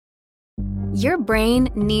Your brain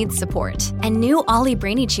needs support, and new Ollie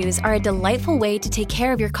Brainy Chews are a delightful way to take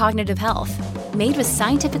care of your cognitive health. Made with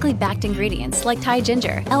scientifically backed ingredients like Thai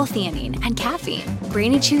ginger, L-theanine, and caffeine,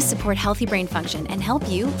 Brainy Chews support healthy brain function and help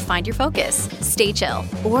you find your focus, stay chill,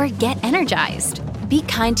 or get energized. Be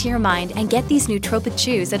kind to your mind and get these nootropic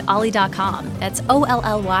chews at ollie.com. That's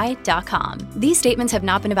OLLY.com. These statements have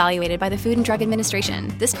not been evaluated by the Food and Drug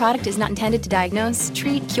Administration. This product is not intended to diagnose,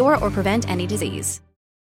 treat, cure, or prevent any disease.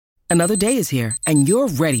 Another day is here, and you're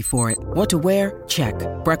ready for it. What to wear? Check.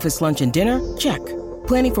 Breakfast, lunch, and dinner? Check.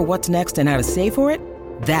 Planning for what's next and how to save for it?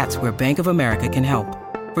 That's where Bank of America can help.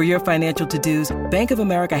 For your financial to-dos, Bank of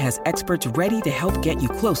America has experts ready to help get you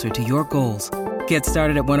closer to your goals. Get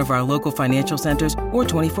started at one of our local financial centers or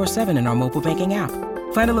 24/7 in our mobile banking app.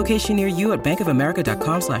 Find a location near you at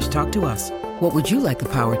bankofamerica.com/talktous. What would you like the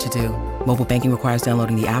power to do? Mobile banking requires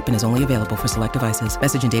downloading the app and is only available for select devices.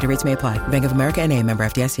 Message and data rates may apply. Bank of America N.A., member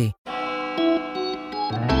FDIC.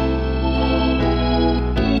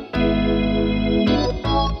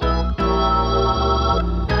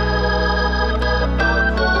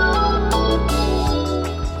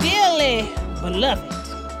 Dearly beloved,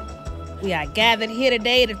 we are gathered here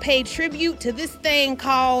today to pay tribute to this thing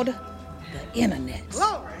called the internet.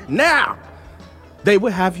 Now, they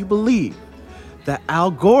would have you believe that Al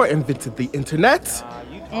Gore invented the internet.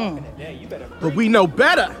 But we know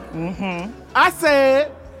better. I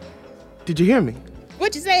said, did you hear me?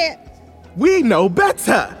 What you said? We know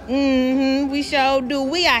better. We sure do.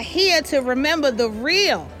 We are here to remember the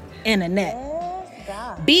real internet.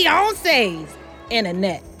 Beyonce's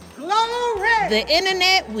internet. Glory! The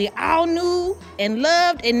internet we all knew and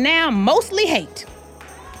loved and now mostly hate.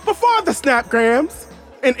 Before the Snapgrams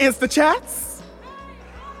and Instachats,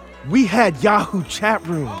 we had Yahoo chat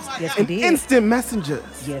rooms and instant messengers.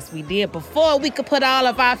 Yes, we did. Before we could put all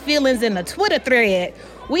of our feelings in a Twitter thread,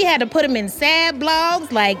 we had to put them in sad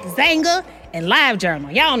blogs like Xanga and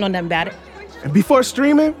LiveJournal. Y'all don't know nothing about it. And before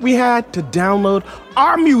streaming, we had to download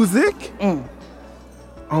our music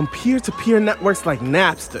on peer-to-peer networks like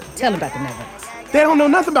Napster. Tell them about the networks. They don't know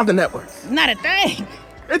nothing about the networks. Not a thing.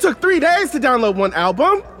 It took 3 days to download one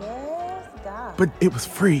album. But it was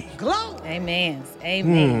free. Amen.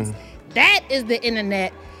 That is the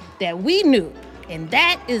internet that we knew. And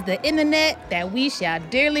that is the internet that we shall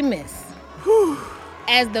dearly miss.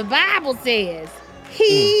 As the Bible says,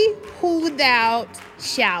 he who thou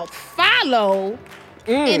shalt follow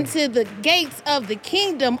into the gates of the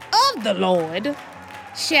kingdom of the Lord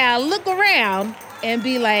shall look around and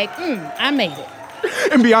be like, I made it.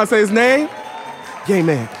 In Beyonce's name, yay,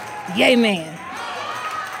 man. Yay, man.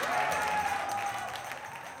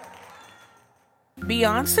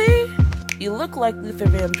 Beyonce? You look like Luther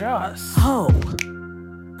Vandross. Oh,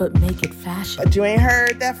 but make it fashion. But you ain't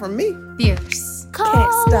heard that from me. Fierce.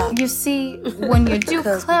 Can't stop. You see, when you do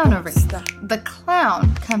clownery, the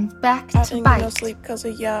clown comes back to I ain't bite. no sleep because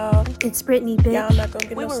of y'all. It's Britney, bitch. Y'all not gonna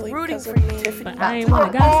get We no were sleep rooting because for of you. me. Tiffany. I ain't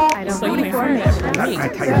want to gossip. I don't rooting for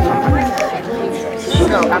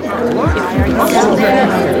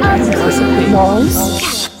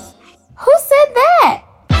Who said that?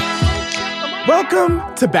 Welcome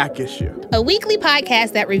to Back Issue. A weekly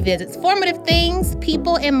podcast that revisits formative things,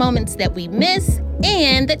 people, and moments that we miss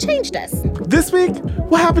and that changed us. This week,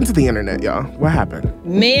 what happened to the internet, y'all? What happened?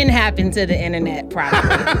 Men happen to the internet,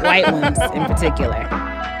 probably. White ones in particular.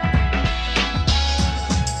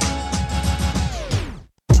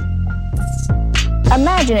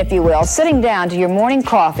 Imagine, if you will, sitting down to your morning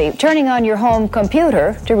coffee, turning on your home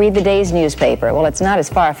computer to read the day's newspaper. Well, it's not as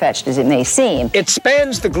far-fetched as it may seem. It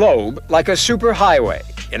spans the globe like a superhighway.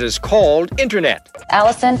 It is called Internet.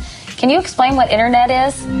 Allison, can you explain what Internet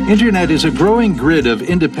is? Internet is a growing grid of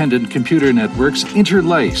independent computer networks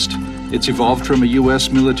interlaced. It's evolved from a U.S.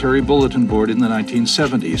 military bulletin board in the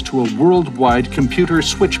 1970s to a worldwide computer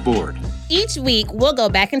switchboard. Each week, we'll go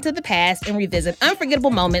back into the past and revisit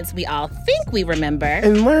unforgettable moments we all think we remember.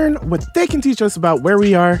 And learn what they can teach us about where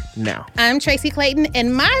we are now. I'm Tracy Clayton,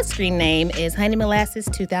 and my screen name is Honey Molasses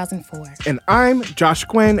 2004. And I'm Josh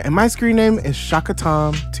Quinn, and my screen name is Shaka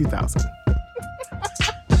Tom 2000.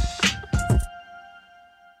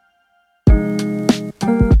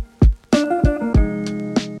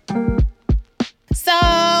 So,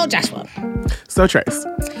 Joshua. So, Trace.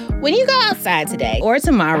 When you go outside today or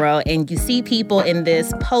tomorrow and you see people in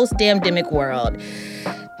this post-pandemic world,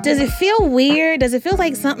 does it feel weird? Does it feel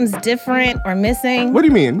like something's different or missing? What do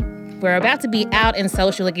you mean? We're about to be out and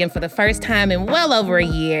social again for the first time in well over a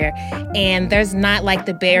year, and there's not like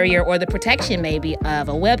the barrier or the protection maybe of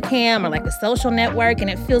a webcam or like a social network,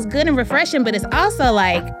 and it feels good and refreshing, but it's also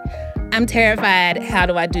like, I'm terrified. How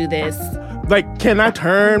do I do this? Like, can I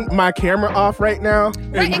turn my camera off right now?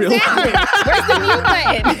 Right, exactly. Where's the mute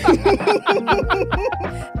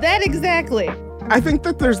button? That exactly. I think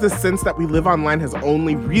that there's this sense that we live online has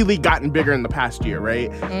only really gotten bigger in the past year,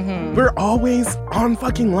 right? Mm-hmm. We're always on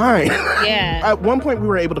fucking line. Yeah. At one point, we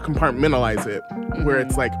were able to compartmentalize it, where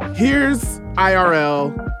it's like, here's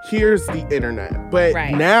IRL, here's the internet. But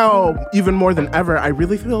now, even more than ever, I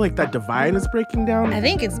really feel like that divide is breaking down. I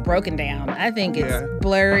think it's broken down. I think it's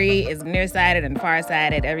blurry, it's nearsighted and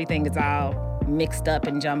farsighted. Everything is all mixed up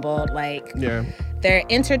and jumbled. Like, they're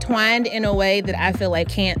intertwined in a way that I feel like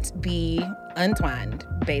can't be untwined,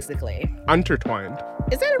 basically. Intertwined.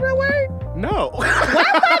 Is that a real word? No. Why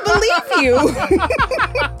would I believe you?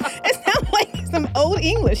 It sounds like some old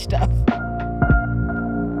English stuff.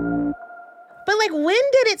 But, like, when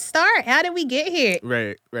did it start? How did we get here?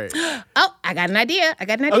 Right. Oh, I got an idea.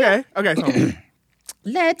 Okay. So.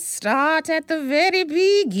 Let's start at the very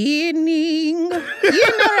beginning. You know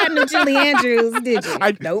I knew Julie Andrews, did you?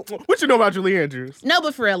 Nope. What you know about Julie Andrews? No,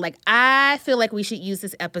 but for real, like, I feel like we should use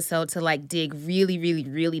this episode to, like, dig really, really,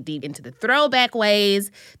 really deep into the throwback ways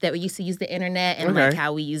that we used to use the internet and, like,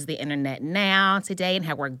 how we use the internet now, today, and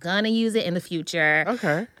how we're gonna use it in the future.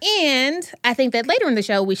 Okay. And I think that later in the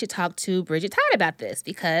show, we should talk to Bridget Todd about this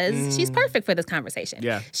because she's perfect for this conversation.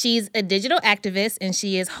 Yeah. She's a digital activist, and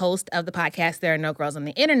she is host of the podcast There Are No Girls on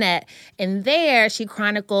the Internet. And there, she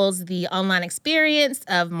chronicles the online experience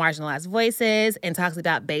of marginalized voices and talks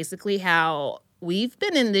about basically how we've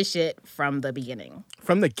been in this shit from the beginning.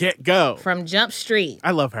 From the get-go. From Jump Street.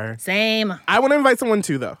 I love her. Same. I want to invite someone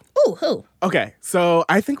too, though. Ooh, who? Okay, so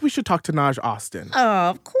I think we should talk to Naj Austin. Oh,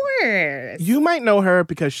 of course. You might know her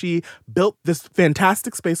because she built this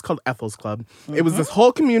fantastic space called Ethel's Club. Mm-hmm. It was this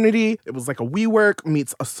whole community. It was like a WeWork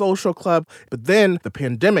meets a social club. But then the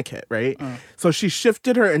pandemic hit, right? So she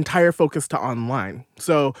shifted her entire focus to online.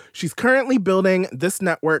 So she's currently building this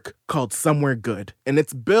network called Somewhere Good. And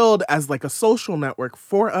it's billed as like a social network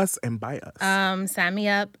for us and by us. Sign me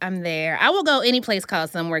up. I'm there. I will go any place called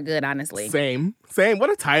Somewhere Good, honestly. Same. What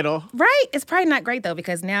a title. Right? It's probably not great, though,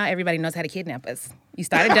 because now everybody knows how to kidnap us. You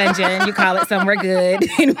start a dungeon, you call it Somewhere Good,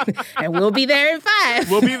 and we'll be there in 5.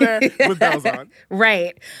 We'll be there with bells on.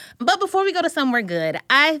 Right. But before we go to Somewhere Good,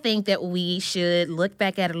 I think that we should look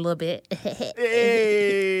back at it a little bit.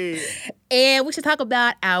 Hey. And we should talk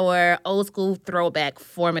about our old school throwback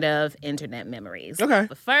formative internet memories. Okay.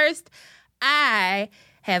 But first, I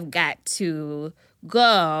have got to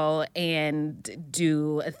go and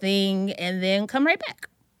do a thing and then come right back.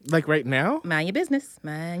 Like right now? Mind your business.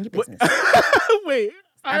 Wait.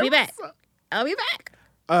 I'll be back.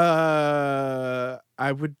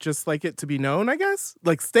 I would just like it to be known, I guess.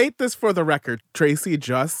 Like, state this for the record. Tracy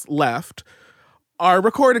just left our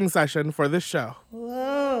recording session for this show.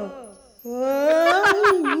 Whoa.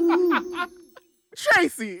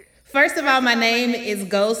 Tracy! First of all, my name is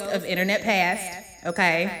Ghost of Internet Past.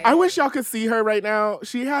 Okay. I wish y'all could see her right now.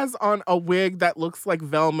 She has on a wig that looks like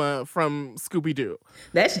Velma from Scooby-Doo.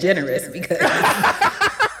 That's generous because...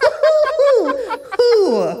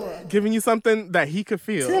 Giving you something that he could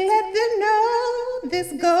feel. To let them know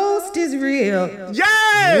this ghost is real.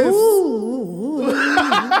 Yes!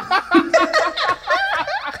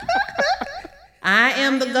 I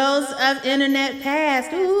am the ghost of Internet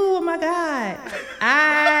Past. Ooh, oh my God.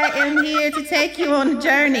 I am here to take you on a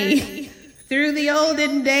journey through the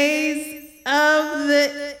olden days of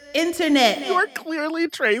the internet. You are clearly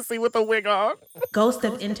Tracy with a wig on. Ghost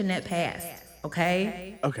of Internet Past,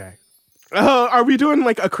 okay? Okay. Are we doing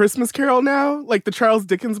like a Christmas Carol now? Like the Charles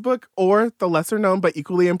Dickens book? Or the lesser known but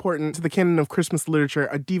equally important to the canon of Christmas literature,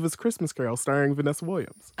 A Diva's Christmas Carol starring Vanessa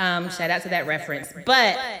Williams? Shout out to that reference.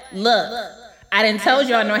 But look, I done told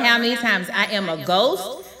y'all know how many times I am a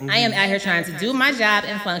ghost. I am out here trying to do my job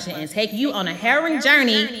and function and take you on a harrowing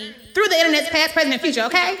journey through the internet's past, present, and future,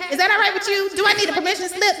 okay? Is that all right with you? Do I need a permission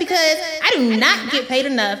slip? Because I do not get paid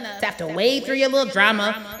enough to have to wade through your little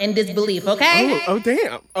drama and disbelief, okay? Oh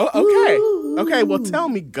damn. Oh, okay. Okay, well, tell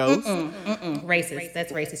me, ghost. Racist.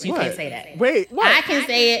 That's racist. You What? can't say that. Wait, what? I can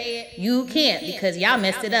say it. You can't because y'all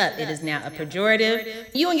messed it up. It is now a pejorative.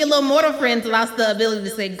 You and your little mortal friends lost the ability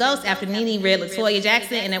to say ghost after Nene read LaToya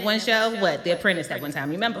Jackson in that one show. What? The Apprentice that one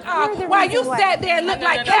time. You remember? While you sat there and looked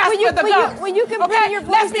like Casper the Ghost. When you can bring your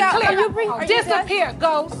let's voice be down, clear. you bring- Disappear,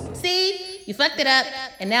 Ghost. See? You fucked it up.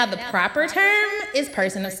 And now the proper term is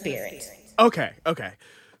person of spirit. Okay.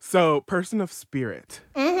 So, person of spirit.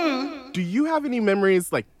 Mm-hmm. Do you have any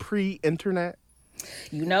memories like pre-internet?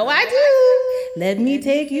 You know I do. Let me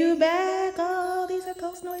take you back. All these are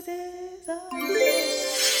ghost noises.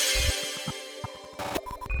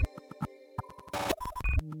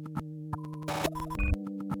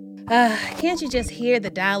 Can't you just hear the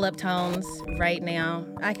dial-up tones right now?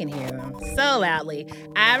 I can hear them so loudly.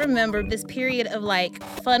 I remember this period of like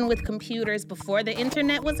fun with computers before the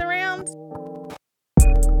internet was around.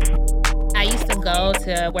 I used to go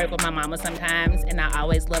to work with my mama sometimes, and I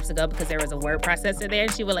always loved to go because there was a word processor there,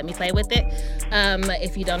 and she would let me play with it.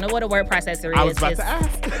 If you don't know what a word processor is, I was about to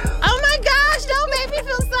ask. Oh my gosh, don't make me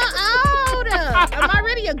feel so old. I'm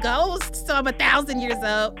already a ghost, so I'm 1,000 years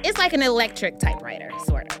old. It's like an electric typewriter,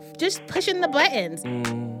 sort of. Just pushing the buttons.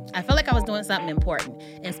 I felt like I was doing something important.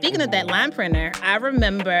 And speaking of that line printer, I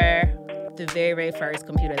remember the very, very first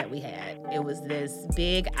computer that we had. It was this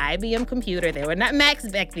big IBM computer. They were not Macs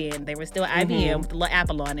back then. They were still IBM with a little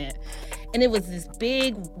Apple on it. And it was this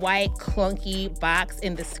big, white, clunky box.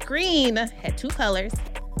 And the screen had 2 colors,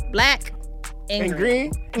 black and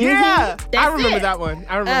green. Yeah, I remember it. that one.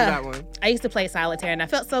 That one. I used to play solitaire, and I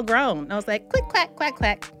felt so grown. I was like, click, clack, quack,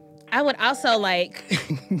 quack. I would also I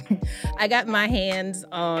got my hands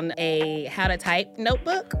on a how to type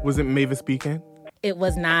notebook. Was it Mavis Beacon? It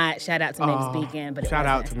was not. Shout out to Mavis Beacon, but shout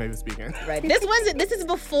out to Mavis Beacon. Right. This is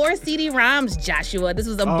before CD-ROMs, Joshua. This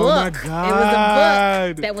was a book. My God. It was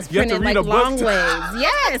a book that was printed like long ways.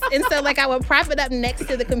 Yes. And so I would prop it up next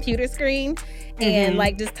to the computer screen and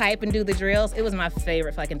just type and do the drills. It was my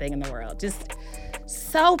favorite fucking thing in the world. Just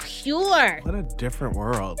so pure. What a different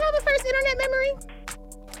world. You have a first internet memory?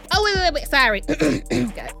 Oh, wait. Sorry. Got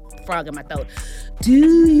a frog in my throat. Do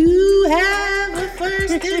you have a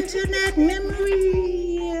first internet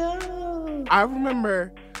memory? Oh. I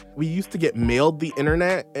remember we used to get mailed the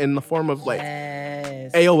internet in the form of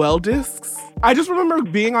AOL discs. I just remember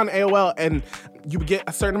being on AOL and you would get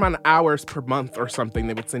a certain amount of hours per month or something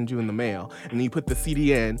they would send you in the mail. And then you put the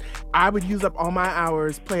CD in. I would use up all my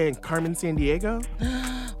hours playing Carmen Sandiego.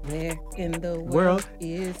 Where in the world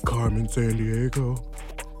is Carmen Sandiego?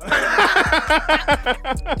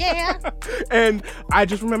 Yeah. And I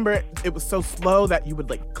just remember it was so slow that you would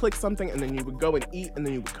click something and then you would go and eat and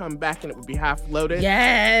then you would come back and it would be half loaded.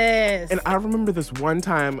 Yes. And I remember this one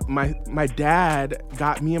time my dad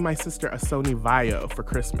got me and my sister a Sony Vaio for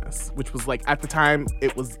Christmas, which was at the time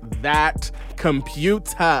it was that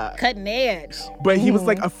computer. Cutting edge. But he was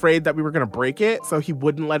afraid that we were gonna break it, so he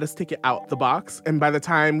wouldn't let us take it out the box. And by the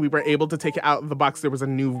time we were able to take it out of the box, there was a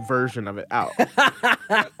new version of it out.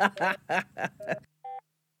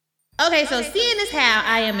 Okay, so seeing as how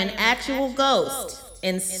I am an actual ghost,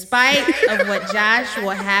 in spite of what Josh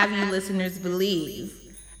will have you listeners believe,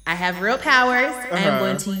 I have real powers. I am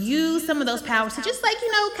going to use some of those powers to just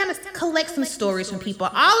kind of collect some stories from people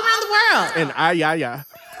all around the world. And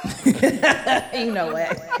You know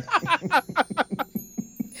what?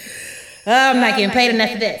 I'm not getting paid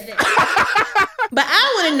enough for this. But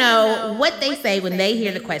I want to know what they say when they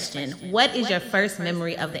hear the question, what is your first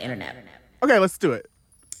memory of the internet? Okay, let's do it.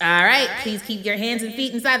 All right, please keep your hands and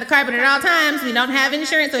feet inside the carpet at all times. We don't have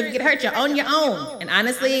insurance, so if you get hurt, you're on your own. And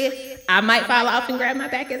honestly, I might fall off and grab my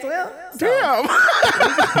back as well. So damn.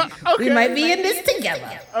 We might be in this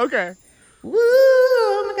together. Okay. Woo,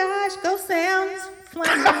 oh my gosh, ghost sounds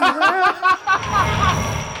flying around the world.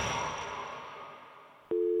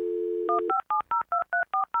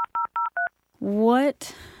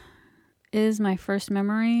 What is my first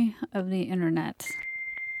memory of the internet?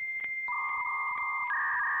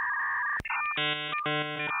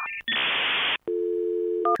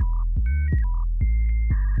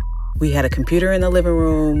 We had a computer in the living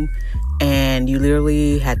room, and you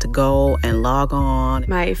literally had to go and log on.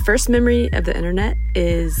 My first memory of the internet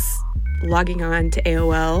is logging on to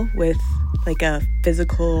AOL with a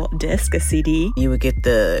physical disc, a CD. You would get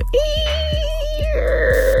the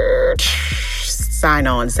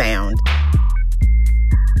sign-on sound.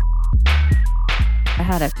 I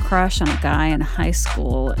had a crush on a guy in high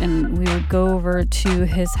school, and we would go over to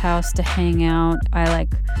his house to hang out. I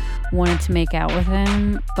wanted to make out with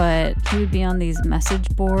him, but he would be on these message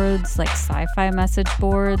boards, sci-fi message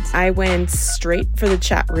boards. I went straight for the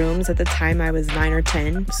chat rooms. At the time I was 9 or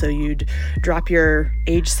 10, so you'd drop your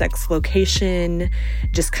age, sex, location,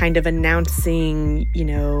 just kind of announcing,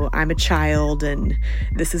 I'm a child and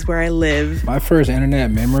this is where I live. My first internet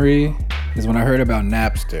memory is when I heard about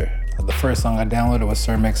Napster. The first song I downloaded was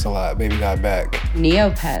Sir Mix-a-Lot, Baby Got Back.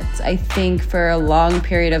 Neopets. I think for a long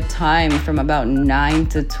period of time, from about 9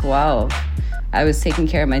 to 12, I was taking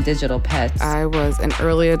care of my digital pets. I was an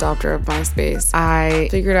early adopter of MySpace. I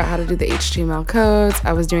figured out how to do the HTML codes.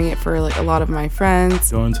 I was doing it for a lot of my friends.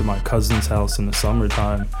 Going to my cousin's house in the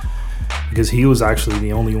summertime because he was actually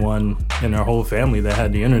the only one in our whole family that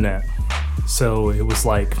had the internet. So it was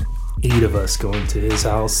 8 of us going to his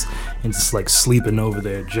house and just sleeping over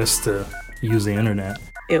there just to use the internet.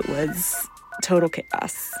 It was total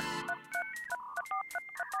chaos.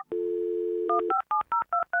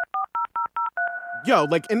 Yo,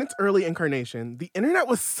 like in its early incarnation, the internet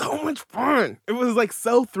was so much fun. It was like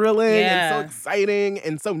so thrilling and so exciting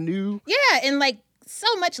and so new. Yeah, and like so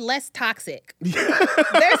much less toxic.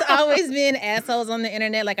 There's always been assholes on the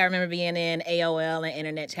internet. Like I remember being in AOL and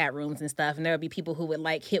internet chat rooms and stuff, and there would be people who would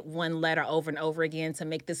like hit one letter over and over again to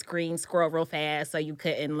make the screen scroll real fast so you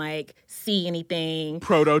couldn't like see anything.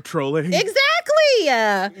 Proto-trolling. Exactly.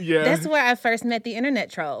 Yeah. That's where I first met the internet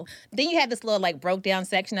troll. Then you had this little like broke down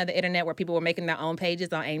section of the internet where people were making their own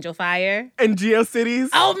pages on Angel Fire. And GeoCities.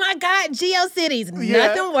 Oh my God, GeoCities.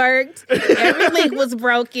 Nothing worked. Every link was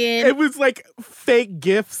broken. It was like fake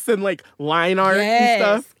GIFs and like line art and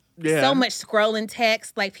stuff. Yeah. So much scrolling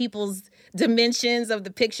text, like people's dimensions of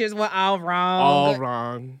the pictures were all wrong. All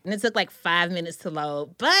wrong. And it took like 5 minutes to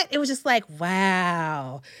load. But it was just like,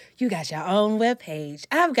 wow, you got your own webpage.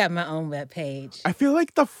 I've got my own webpage. I feel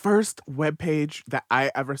like the first webpage that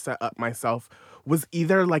I ever set up myself was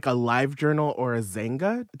either like a LiveJournal or a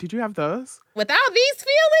Zanga. Did you have those? With all these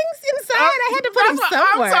feelings inside, I had to put them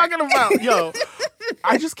somewhere. I'm talking about. Yo,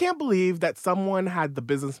 I just can't believe that someone had the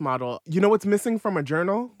business model. You know what's missing from a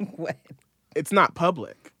journal? What? It's not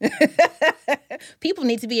public. People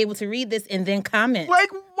need to be able to read this and then comment.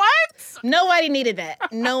 Like, what? Nobody needed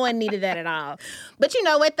that. No one needed that at all. But you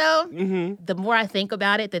know what, though? Mm-hmm. The more I think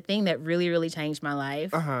about it, the thing that really, really changed my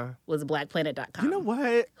life was BlackPlanet.com. You know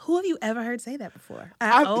what? Who have you ever heard say that before?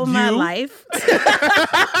 I owe my life to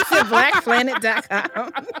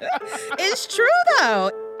BlackPlanet.com. It's true,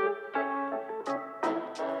 though.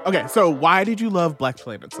 Okay, so why did you love Black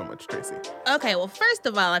Planet so much, Tracy? Okay, well, first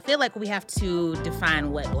of all, I feel like we have to define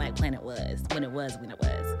what Black Planet was, when it was.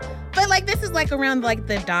 But, like, this is, like, around, like,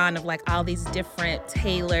 the dawn of, like, all these different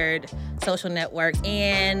tailored social networks.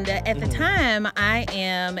 And at the time, I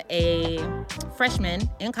am a freshman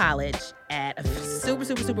in college at a super,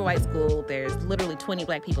 super, super white school. There's literally 20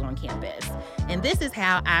 Black people on campus. And this is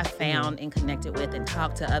how I found and connected with and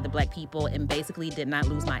talked to other Black people and basically did not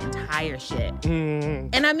lose my entire shit.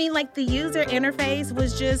 And I mean, like, the user interface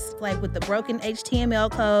was just, like, with the broken HTML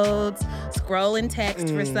codes, scrolling text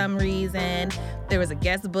for some reason. There was a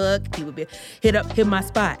guest book. People would be, hit my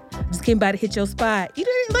spot. Just came by to hit your spot. You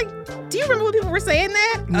didn't, like, do you remember when people were saying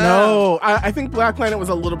that? No, I think Black Planet was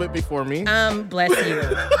a little bit before me. Bless you.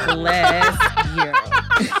 Bless you.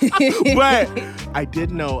 But I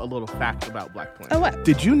did know a little fact about Black Planet. Oh, what?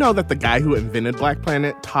 Did you know that the guy who invented Black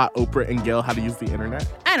Planet taught Oprah and Gayle how to use the internet?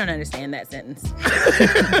 I don't understand that sentence.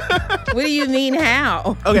 What do you mean,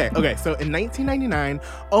 how? Okay. So in 1999,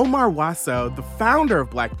 Omar Wasso, the founder of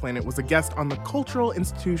Black Planet, was a guest on the cultural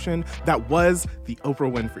institution that was the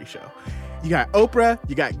Oprah Winfrey Show. You got Oprah,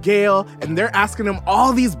 you got Gayle, and they're asking him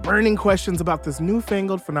all these burning questions about this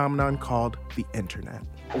newfangled phenomenon called the internet.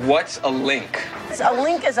 What's a link? A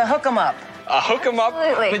link is a hook 'em up. A hook 'em up?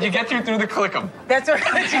 Absolutely. But you get through the click 'em. That's right.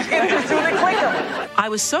 You get through the click 'em. I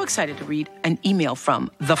was so excited to read an email from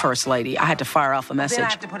the First Lady. I had to fire off a message then I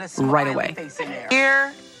have to put a right away. Face in there.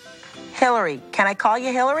 Dear Hillary, can I call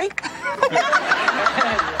you Hillary?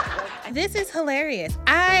 This is hilarious.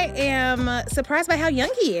 I am surprised by how young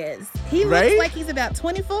he is. He looks like he's about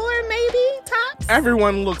 24, maybe, tops.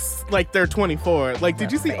 Everyone looks like they're 24. Like,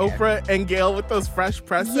 did you see Oprah and Gayle with those fresh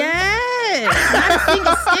presses? Yes. Not seeing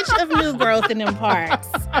a stitch of new growth in them parts.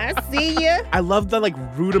 I see you. I love the, like,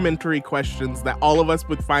 rudimentary questions that all of us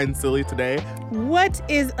would find silly today. What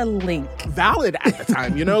is a link? Valid at the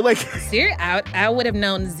time, you know? Like, seriously, I would have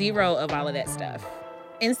known zero of all of that stuff.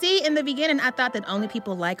 And see, in the beginning, I thought that only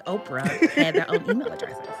people like Oprah had their own email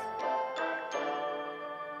addresses.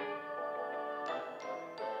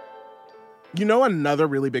 You know another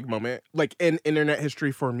really big moment, like in internet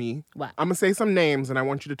history for me? What? I'm going to say some names, and I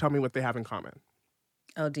want you to tell me what they have in common.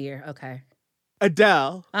 Oh, dear. Okay.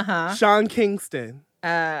 Adele. Sean Kingston.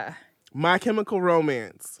 My Chemical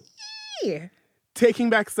Romance. Yeah.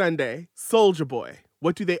 Taking Back Sunday. Soulja Boy.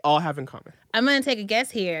 What do they all have in common? I'm going to take a guess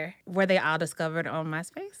here. Were they all discovered on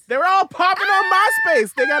MySpace? They were all popping on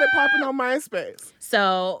MySpace. They got it popping on MySpace.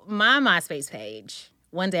 So my MySpace page,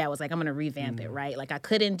 one day I was like, I'm going to revamp it, right? Like I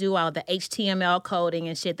couldn't do all the HTML coding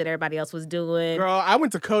and shit that everybody else was doing. Girl, I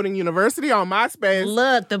went to Coding University on MySpace.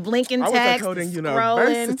 Look, the blinking text, I went to Coding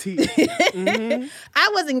University. I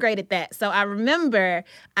wasn't great at that. So I remember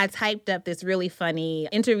I typed up this really funny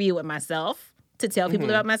interview with myself to tell people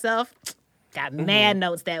about myself. Got mad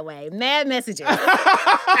notes that way. Mad messages.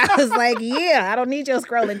 I was like, yeah, I don't need your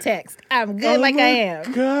scrolling text. I'm good like I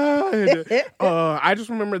am. God. I just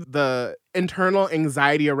remember the internal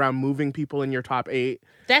anxiety around moving people in your top 8.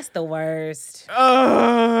 That's the worst.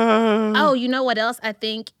 Oh, you know what else I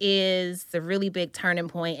think is the really big turning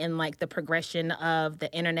point in like the progression of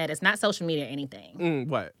the internet? It's not social media or anything.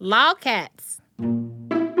 What? Lolcats.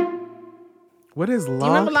 What is lolcats? Do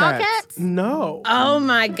you remember lolcats? No. Oh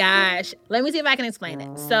my gosh. Let me see if I can explain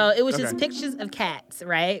it. So it was just pictures of cats,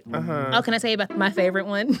 right? Uh-huh. Oh, can I tell you about my favorite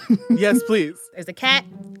one? Yes, please. There's a cat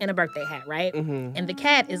and a birthday hat, right? Mm-hmm. And the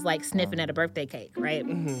cat is like sniffing at a birthday cake, right?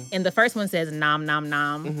 Mm-hmm. And the first one says nom nom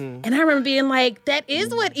nom. Mm-hmm. And I remember being like, that is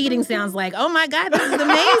what eating sounds like. Oh my God, this is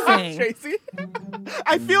amazing. Tracy,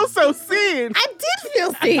 I feel so seen. I did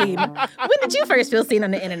feel seen. When did you first feel seen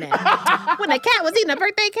on the internet? When a cat was eating a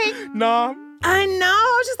birthday cake? Nom. I know.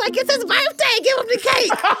 I was just like, it's his birthday. Give him the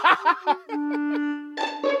cake.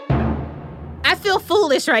 I feel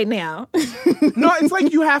foolish right now. No, it's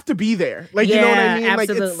like you have to be there. Like, you know what I mean?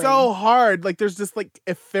 Absolutely. Like, it's so hard. Like, there's just, like,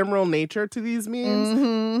 ephemeral nature to these memes.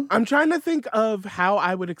 Mm-hmm. I'm trying to think of how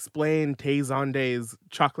I would explain Tay Zonde's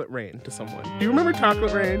Chocolate Rain to someone. Do you remember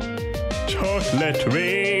Chocolate Rain? Chocolate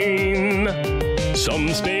rain. Some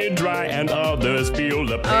stay dry and others feel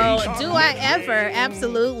the pain. Oh, do I ever?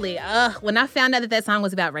 Absolutely. When I found out that song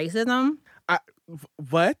was about racism.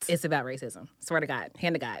 What? It's about racism. Swear to God.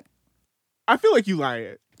 Hand to God. I feel like you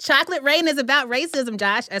lying. Chocolate Rain is about racism,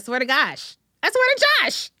 Josh. I swear to gosh. I swear to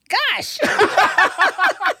Josh. Gosh.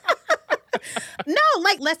 No,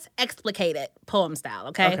 like, let's explicate it poem style,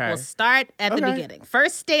 okay? We'll start at the beginning.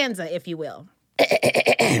 First stanza, if you will.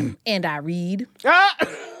 And I read.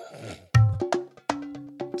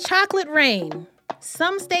 Chocolate rain.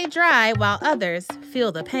 Some stay dry while others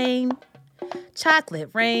feel the pain. Chocolate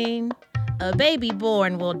rain. A baby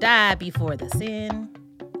born will die before the sin.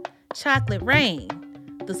 Chocolate rain.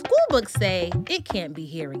 The school books say it can't be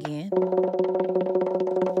here again.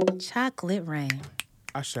 Chocolate rain.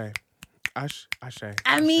 Ashe.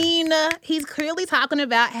 I mean, he's clearly talking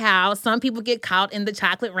about how some people get caught in the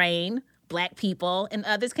chocolate rain, Black people, and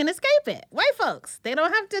others can escape it. White folks, they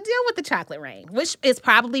don't have to deal with the chocolate rain, which is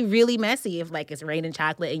probably really messy if, like, it's raining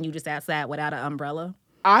chocolate and you just outside without an umbrella.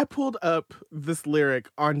 I pulled up this lyric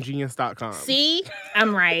on Genius.com. See?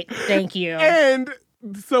 I'm right. Thank you. And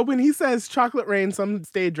so when he says chocolate rain, some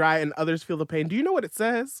stay dry and others feel the pain, do you know what it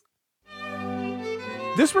says?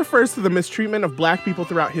 This refers to the mistreatment of Black people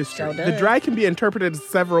throughout history. The dry can be interpreted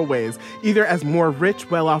several ways, either as more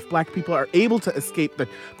rich, well-off Black people are able to escape the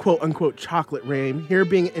quote-unquote chocolate rain, here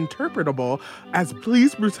being interpretable as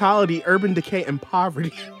police brutality, urban decay, and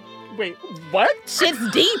poverty. Wait, what? Shit's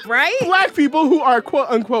deep, right? Black people who are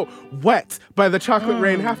quote-unquote wet by the chocolate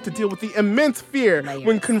rain have to deal with the immense fear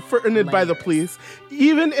when confronted by the police.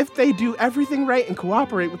 Even if they do everything right and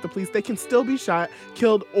cooperate with the police, they can still be shot,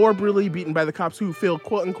 killed, or brutally beaten by the cops who feel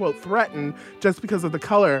quote-unquote threatened just because of the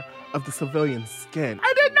color of the civilian's skin.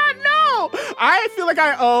 I did not know! I feel like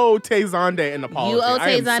I owe Tay Zonde an apology. You owe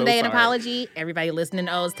Tay Zonde an apology. Everybody listening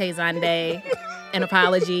owes Tay Zonde an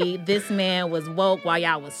apology. This man was woke while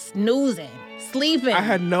y'all was snoozing, sleeping. I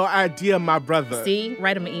had no idea, my brother. See?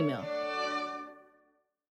 Write him an email.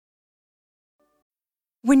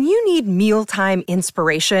 When you need mealtime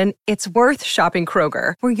inspiration, it's worth shopping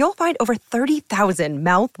Kroger, where you'll find over 30,000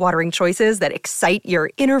 mouth-watering choices that excite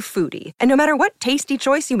your inner foodie. And no matter what tasty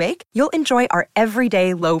choice you make, you'll enjoy our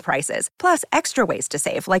everyday low prices, plus extra ways to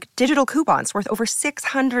save, like digital coupons worth over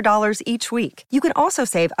 $600 each week. You can also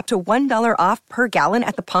save up to $1 off per gallon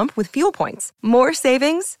at the pump with fuel points. More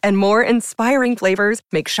savings and more inspiring flavors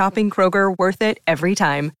make shopping Kroger worth it every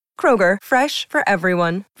time. Kroger, fresh for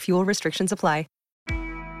everyone. Fuel restrictions apply.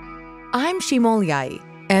 I'm Shimol Yai,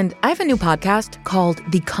 and I have a new podcast called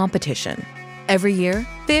The Competition. Every year,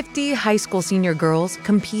 50 high school senior girls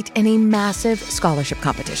compete in a massive scholarship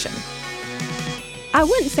competition. I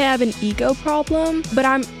wouldn't say I have an ego problem, but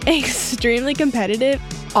I'm extremely competitive.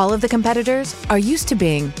 All of the competitors are used to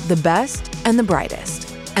being the best and the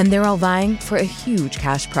brightest, and they're all vying for a huge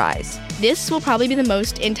cash prize. This will probably be the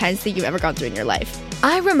most intense thing you've ever gone through in your life.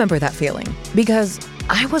 I remember that feeling because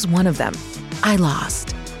I was one of them. I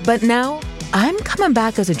lost. But now, I'm coming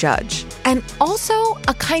back as a judge and also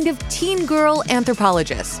a kind of teen girl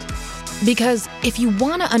anthropologist. Because if you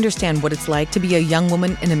want to understand what it's like to be a young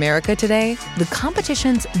woman in America today, The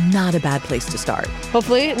Competition's not a bad place to start.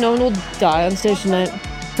 Hopefully, no one will die on stage tonight.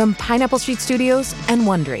 From Pineapple Street Studios and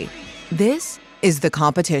Wondery, this is The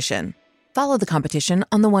Competition. Follow The Competition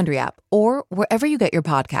on the Wondery app or wherever you get your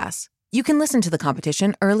podcasts. You can listen to The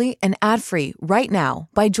Competition early and ad-free right now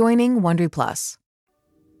by joining Wondery Plus.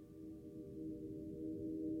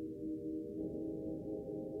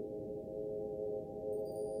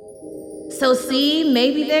 So see,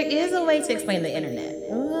 maybe there is a way to explain the internet.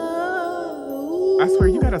 I swear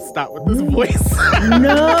you gotta stop with this voice.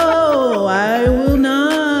 No, I will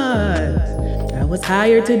not. I was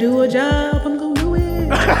hired to do a job. I'm gonna do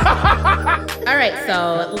it. All right,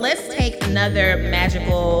 so let's take another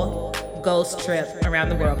magical ghost trip around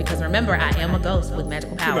the world because remember, I am a ghost with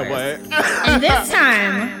magical powers. You know what? And this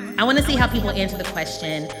time, I want to see how people answer the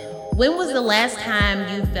question, when was the last time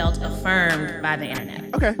you felt affirmed by the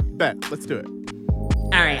internet? Okay, bet. Let's do it.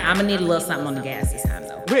 All right, I'm going to need a little something on the gas this time,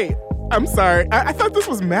 though. Wait, I'm sorry. I thought this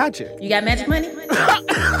was magic. You got magic money?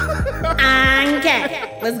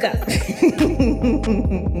 Okay, let's go.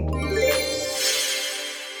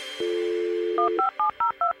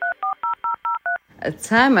 A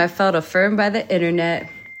time I felt affirmed by the internet.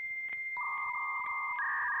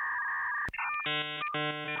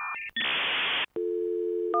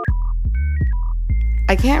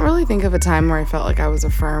 I can't really think of a time where I felt like I was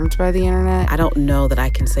affirmed by the internet. I don't know that I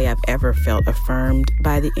can say I've ever felt affirmed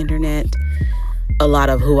by the internet. A lot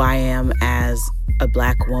of who I am as a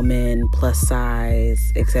Black woman, plus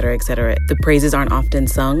size, et cetera, the praises aren't often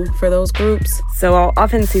sung for those groups. So I'll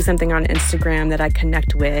often see something on Instagram that I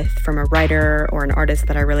connect with from a writer or an artist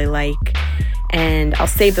that I really like. And I'll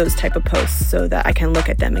save those type of posts so that I can look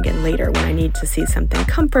at them again later when I need to see something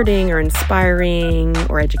comforting or inspiring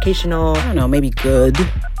or educational. I don't know, maybe good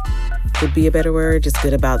would be a better word. Just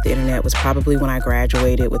good about the internet was probably when I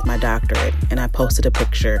graduated with my doctorate and I posted a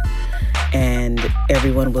picture and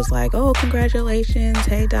everyone was like, oh, congratulations,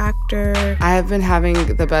 hey doctor. I have been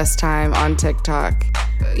having the best time on TikTok.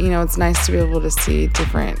 You know, it's nice to be able to see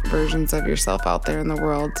different versions of yourself out there in the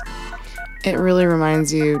world. It really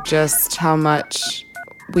reminds you just how much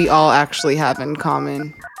we all actually have in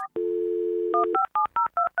common.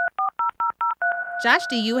 Josh,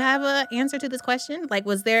 do you have an answer to this question? Like,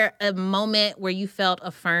 was there a moment where you felt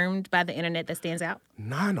affirmed by the internet that stands out?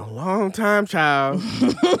 Not in a long time, child.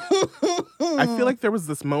 I feel like there was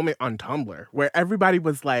this moment on Tumblr where everybody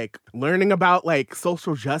was like learning about like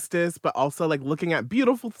social justice, but also like looking at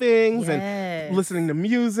beautiful things and listening to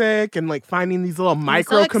music and like finding these little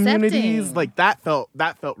micro communities. Like that felt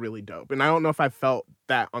really dope. And I don't know if I felt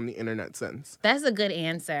that on the internet since. That's a good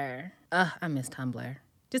answer. I miss Tumblr.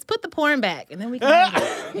 Just put the porn back, and then we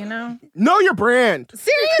can, you know? Know your brand.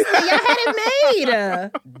 Seriously, y'all had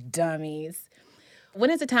it made. Dummies. When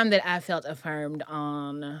is the time that I felt affirmed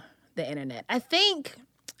on the internet? I think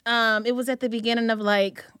it was at the beginning of,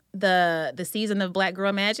 like, the season of Black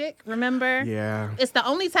Girl Magic, remember? Yeah. It's the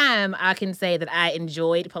only time I can say that I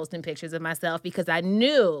enjoyed posting pictures of myself because I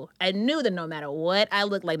knew that no matter what I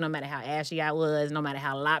looked like, no matter how ashy I was, no matter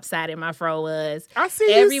how lopsided my fro was, I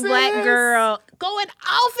see every you, Black sis. girl going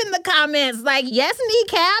off in the comments like, yes,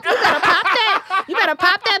 kneecap, you better pop that. You better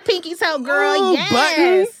pop that pinky toe, girl. Ooh,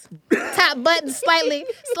 yes. Top button slightly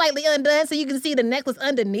undone so you can see the necklace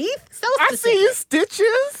underneath. So specific. I see you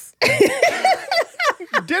stitches.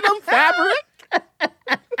 Denim fabric.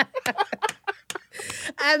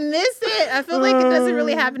 I miss it. I feel like it doesn't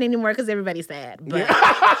really happen anymore because everybody's sad. But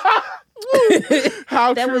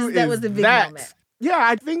How that true was the big that? moment. Yeah,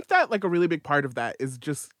 I think that like a really big part of that is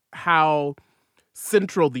just how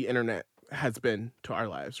central the internet has been to our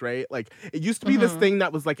lives, right? Like it used to be this thing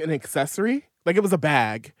that was like an accessory, like it was a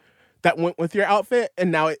bag that went with your outfit,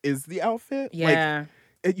 and now it is the outfit. Yeah. Like,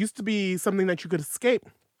 it used to be something that you could escape.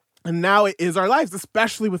 And now it is our lives,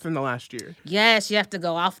 especially within the last year. Yes, you have to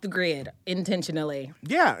go off the grid intentionally.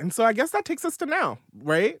 Yeah, and so I guess that takes us to now,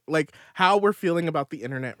 right? Like how we're feeling about the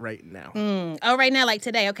internet right now. Oh, right now, like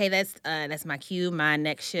today. Okay, that's my cue. My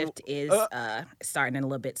next shift is starting in a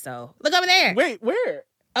little bit. So look over there. Wait, where?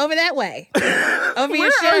 Over that way. Over your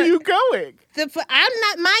Where shirt. are you going? I'm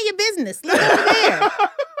not mind your business. Look over there.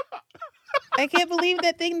 I can't believe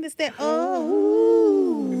that thing that's that.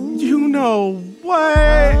 Oh, you know what?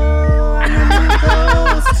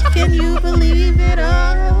 Can you believe it?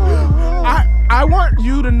 I want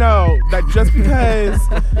you to know that just because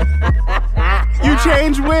you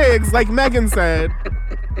change wigs, like Megan said,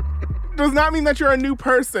 does not mean that you're a new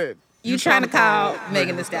person. You trying to call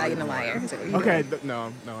Megan Thee Stallion a liar? Okay,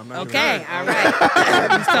 no, I'm not. Okay, all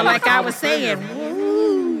right. So like I was saying,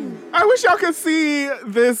 I wish y'all could see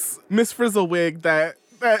this Miss Frizzle wig that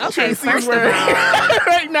Tracy's wearing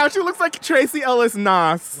right now. She looks like Tracy Ellis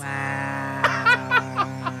Nas. Wow.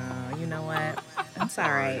 You know what? That's all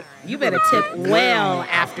right. You better tip well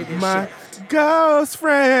after this My shift. ghost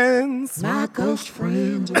friends. My ghost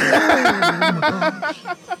friends.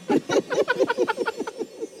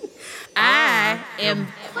 I am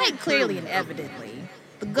quite clearly and evidently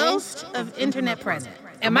the ghost of internet present.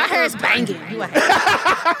 And my hair is banging.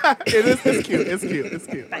 It's cute. It's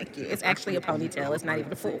cute. Thank you. It's actually a ponytail. It's not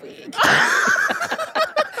even a full wig.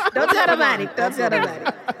 Don't tell nobody.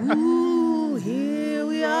 Ooh, here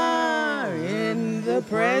we are in the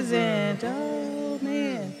present. Oh,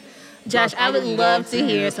 man. Josh, I would love to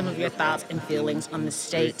hear some of your thoughts and feelings on the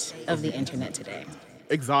state of the internet today.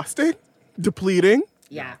 Exhausting? Depleting.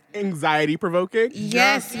 Yeah. Anxiety provoking.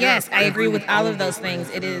 Yes. I agree with all of those things.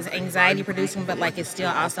 It is anxiety producing, but like it's still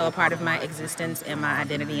also a part of my existence and my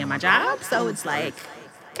identity and my job. So it's like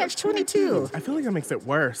catch-22. I feel like that makes it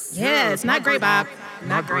worse. Yeah, it's not great, Bob.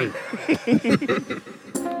 Not great.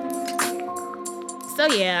 So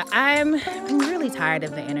yeah, I'm really tired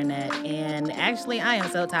of the internet, and actually I am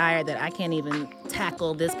so tired that I can't even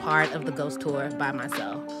tackle this part of the ghost tour by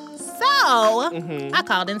myself. So I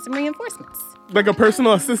called in some reinforcements. Like a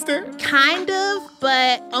personal assistant? Kind of,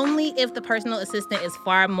 but only if the personal assistant is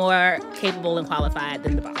far more capable and qualified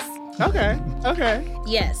than the boss. Okay.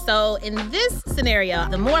 Yeah, so in this scenario,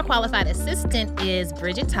 the more qualified assistant is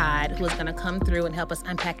Bridget Todd, who is going to come through and help us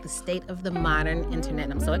unpack the state of the modern internet.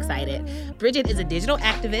 And I'm so excited. Bridget is a digital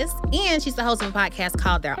activist, and she's the host of a podcast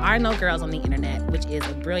called There Are No Girls on the Internet, which is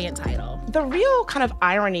a brilliant title. The real kind of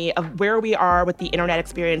irony of where we are with the internet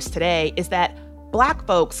experience today is that Black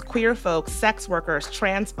folks, queer folks, sex workers,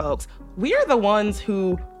 trans folks, we're the ones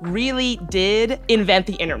who really did invent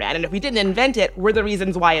the internet. And if we didn't invent it, we're the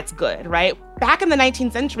reasons why it's good, right? Back in the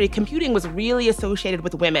 19th century, computing was really associated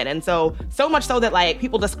with women. And so much so that like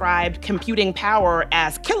people described computing power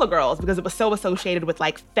as killer girls because it was so associated with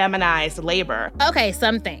like feminized labor. Okay,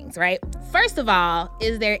 some things, right? First of all,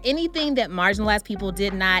 is there anything that marginalized people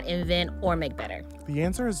did not invent or make better? The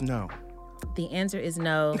answer is no. The answer is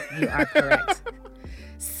no. You are correct.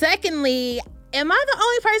 Secondly, am I the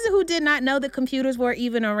only person who did not know that computers were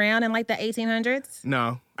even around in like the 1800s?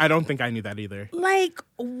 No, I don't think I knew that either. Like,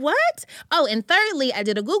 what? Oh, and thirdly, I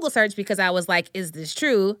did a Google search because I was like, is this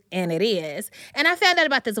true? And it is. And I found out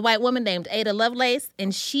about this white woman named Ada Lovelace,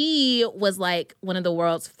 and she was like one of the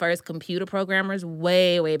world's first computer programmers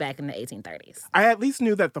way, way back in the 1830s. I at least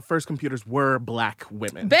knew that the first computers were Black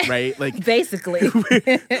women, right? Like basically.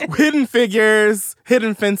 Hidden Figures,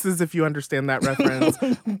 Hidden Fences, if you understand that reference.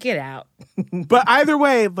 Get out. But either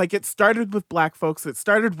way, like it started with Black folks, it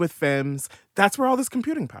started with femmes. That's where all this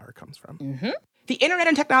computing power comes from. Mm-hmm. The internet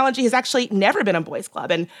and technology has actually never been a boys'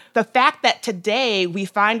 club. And the fact that today we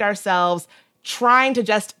find ourselves trying to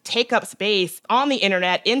just take up space on the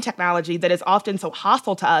internet in technology that is often so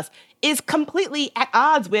hostile to us is completely at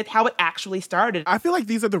odds with how it actually started. I feel like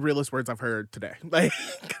these are the realest words I've heard today. Like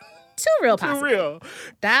too real possible. Too real.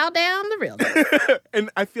 Dial down the real. And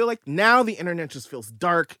I feel like now the internet just feels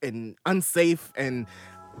dark and unsafe and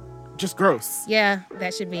just gross. Yeah,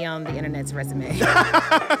 that should be on the internet's resume.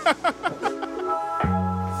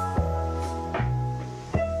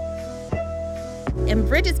 And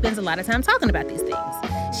Bridget spends a lot of time talking about these things.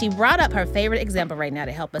 She brought up her favorite example right now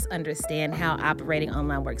to help us understand how operating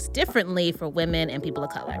online works differently for women and people of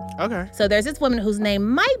color. Okay. So there's this woman whose name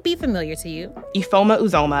might be familiar to you. Ifeoma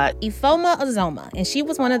Uzoma. Ifeoma Uzoma. And she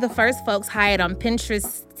was one of the first folks hired on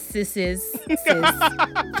Pinterest's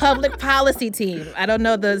public policy team. I don't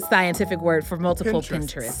know the scientific word for multiple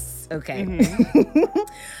Pinterests. Okay.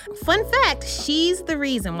 Mm-hmm. Fun fact, she's the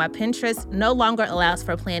reason why Pinterest no longer allows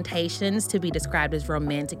for plantations to be described as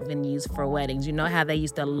romantic venues for weddings. You know how they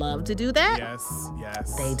used to love to do that?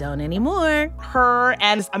 Yes. They don't anymore. Her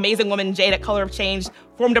and this amazing woman, Jade at Color of Change,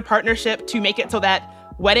 formed a partnership to make it so that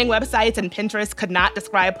wedding websites and Pinterest could not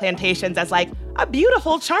describe plantations as like a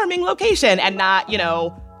beautiful, charming location and not,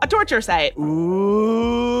 a torture site.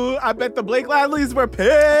 Ooh, I bet the Blake Lively's were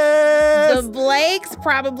pissed. The Blakes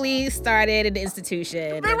probably started an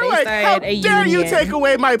institution. They were like, how dare you take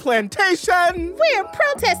away my plantation? We're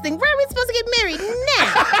protesting. Where are we supposed to get married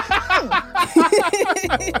now?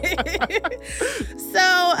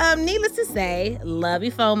 So, needless to say, love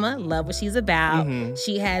Ifeoma, love what she's about. Mm-hmm.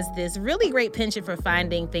 She has this really great penchant for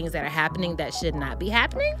finding things that are happening that should not be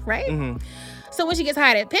happening, right? Mm-hmm. So when she gets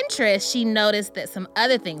hired at Pinterest, she noticed that some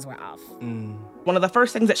other things were off. One of the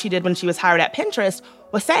first things that she did when she was hired at Pinterest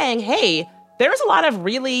was saying, hey, there's a lot of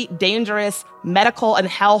really dangerous medical and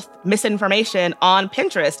health misinformation on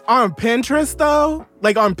Pinterest. On Pinterest, though?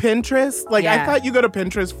 Like on Pinterest? Like, I thought you go to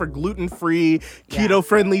Pinterest for gluten-free,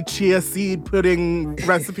 keto-friendly chia seed pudding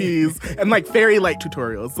recipes and like fairy light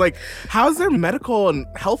tutorials. Like, how's there medical and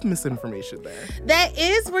health misinformation there? That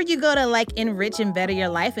is where you go to like enrich and better your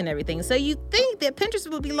life and everything. So you think that Pinterest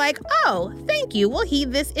would be like, oh, thank you, we'll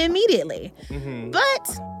heed this immediately. Mm-hmm.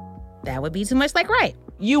 But that would be too much like right.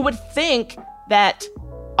 You would think that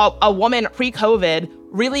a woman pre-COVID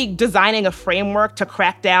really designing a framework to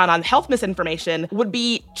crack down on health misinformation would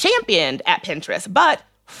be championed at Pinterest. But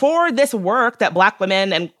for this work that Black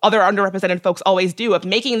women and other underrepresented folks always do of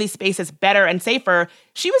making these spaces better and safer,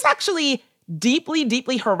 she was actually deeply,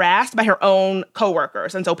 deeply harassed by her own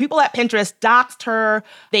coworkers. And so people at Pinterest doxed her.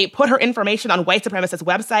 They put her information on white supremacist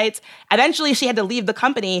websites. Eventually, she had to leave the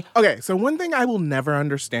company. Okay, so one thing I will never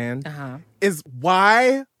understand is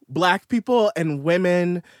why Black people and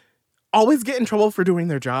women always get in trouble for doing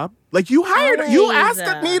their job. Like, you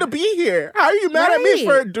asked me to be here. How are you mad at me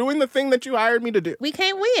for doing the thing that you hired me to do? We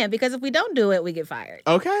can't win because if we don't do it, we get fired.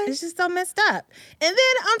 Okay. It's just so messed up. And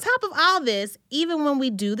then on top of all this, even when we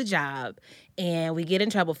do the job and we get in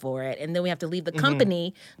trouble for it and then we have to leave the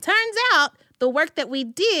company, turns out the work that we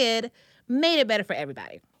did made it better for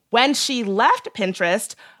everybody. When she left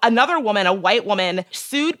Pinterest, another woman, a white woman,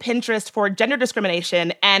 sued Pinterest for gender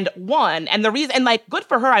discrimination and won. And the reason, and like, good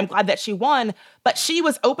for her, I'm glad that she won, but she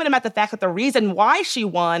was open about the fact that the reason why she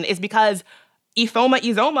won is because Ifeoma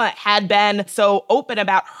Uzoma had been so open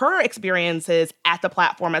about her experiences at the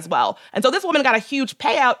platform as well. And so this woman got a huge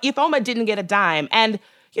payout. Ifeoma didn't get a dime. And,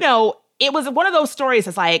 you know, it was one of those stories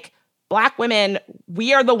that's like, Black women,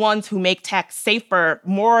 we are the ones who make tech safer,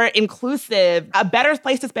 more inclusive, a better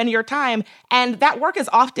place to spend your time. And that work is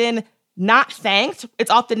often not thanked.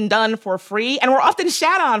 It's often done for free, and we're often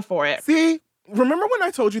shat on for it. See, remember when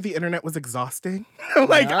I told you the internet was exhausting?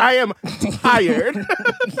 I am tired.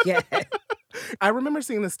 Yes. I remember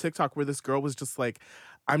seeing this TikTok where this girl was just like,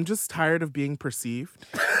 I'm just tired of being perceived.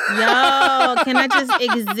 Yo, can I just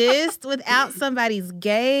exist without somebody's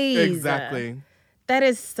gaze? Exactly. That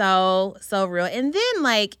is so, so real. And then,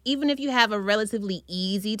 like, even if you have a relatively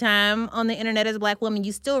easy time on the internet as a Black woman,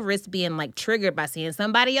 you still risk being, like, triggered by seeing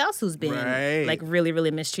somebody else who's been, like, really,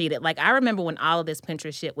 really mistreated. Like, I remember when all of this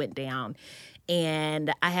Pinterest shit went down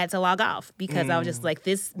and I had to log off because I was just like,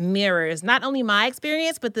 this mirrors not only my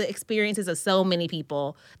experience, but the experiences of so many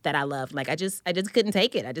people that I loved. Like, I just couldn't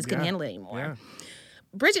take it. I just couldn't handle it anymore. Yeah.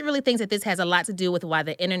 Bridget really thinks that this has a lot to do with why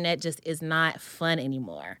the internet just is not fun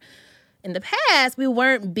anymore. In the past, we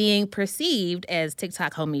weren't being perceived, as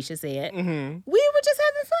TikTok Homisha said. We were just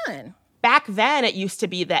having fun. Back then, it used to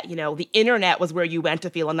be that, you know, the internet was where you went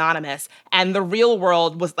to feel anonymous, and the real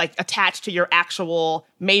world was, like, attached to your actual,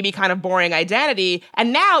 maybe kind of boring identity.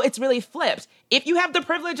 And now it's really flipped. If you have the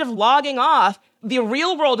privilege of logging off, the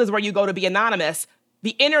real world is where you go to be anonymous.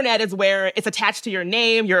 The internet is where it's attached to your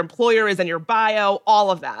name, your employer is in your bio, all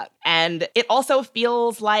of that. And it also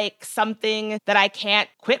feels like something that I can't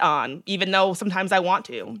quit on, even though sometimes I want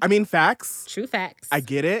to. I mean, facts. True facts. I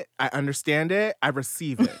get it. I understand it. I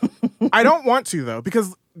receive it. I don't want to, though,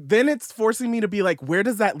 because then it's forcing me to be like, where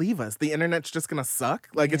does that leave us? The internet's just going to suck?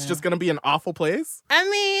 Like, it's just going to be an awful place? I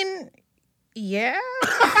mean, yeah.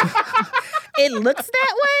 It looks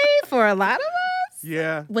that way for a lot of us.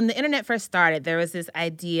 Yeah. When the internet first started, there was this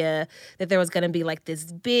idea that there was going to be like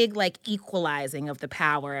this big like equalizing of the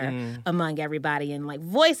power among everybody and like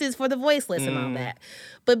voices for the voiceless and all that.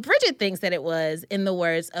 But Bridget thinks that it was, in the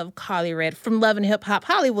words of Carly Red from Love and Hip Hop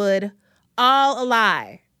Hollywood, all a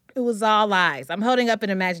lie. It was all lies. I'm holding up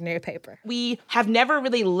an imaginary paper. We have never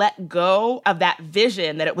really let go of that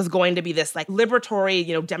vision that it was going to be this like liberatory,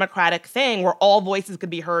 you know, democratic thing where all voices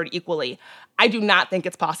could be heard equally. I do not think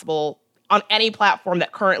it's possible on any platform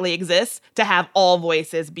that currently exists to have all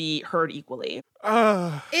voices be heard equally.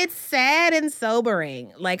 It's sad and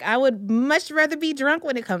sobering. Like, I would much rather be drunk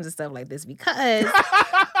when it comes to stuff like this because,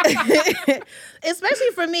 especially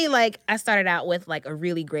for me, like, I started out with, like, a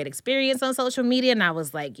really great experience on social media, and I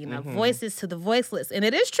was like, you know, voices to the voiceless. And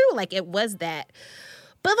it is true, like, it was that.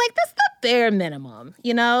 But, like, that's the bare minimum,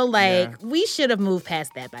 you know? Like, we should have moved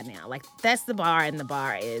past that by now. Like, that's the bar, and the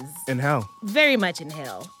bar is... in hell. Very much in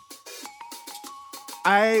hell.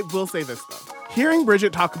 I will say this, though. Hearing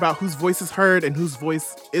Bridget talk about whose voice is heard and whose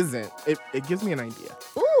voice isn't, it gives me an idea.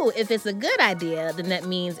 Ooh, if it's a good idea, then that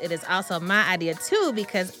means it is also my idea, too,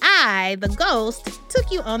 because I, the ghost, took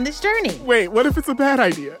you on this journey. Wait, what if it's a bad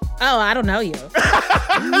idea? Oh, I don't know you.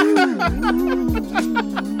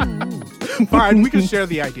 Fine, we can share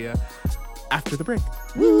the idea after the break.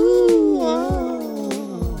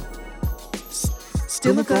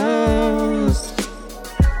 Still a ghost.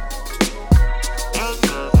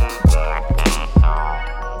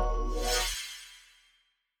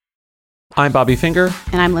 I'm Bobby Finger.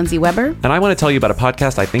 And I'm Lindsay Weber. And I want to tell you about a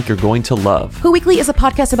podcast I think you're going to love. Who Weekly is a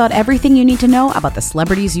podcast about everything you need to know about the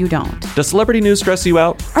celebrities you don't. Does celebrity news stress you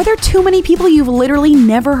out? Are there too many people you've literally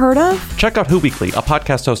never heard of? Check out Who Weekly, a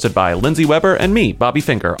podcast hosted by Lindsay Weber and me, Bobby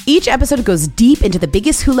Finger. Each episode goes deep into the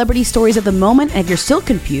biggest celebrity stories of the moment, and if you're still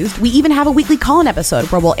confused, we even have a weekly call-in episode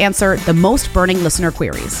where we'll answer the most burning listener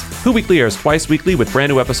queries. Who Weekly airs twice weekly with brand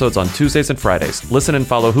new episodes on Tuesdays and Fridays. Listen and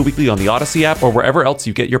follow Who Weekly on the Odyssey app or wherever else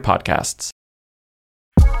you get your podcasts.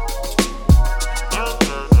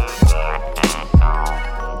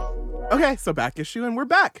 Okay, so back issue, and we're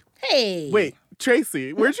back. Hey. Wait,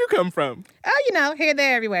 Tracy, where'd you come from? Oh, here,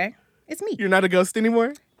 there, everywhere. It's me. You're not a ghost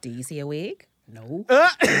anymore? Do you see a wig? No.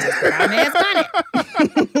 Just a man's bonnet.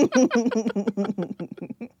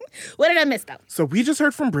 What did I miss, though? So we just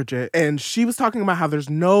heard from Bridget, and she was talking about how there's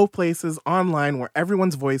no places online where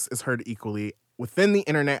everyone's voice is heard equally within the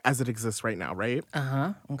internet as it exists right now, right?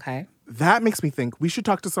 Uh-huh, okay. That makes me think we should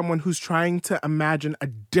talk to someone who's trying to imagine a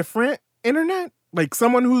different internet. Like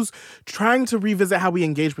someone who's trying to revisit how we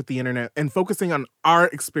engage with the internet and focusing on our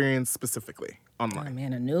experience specifically online. Oh,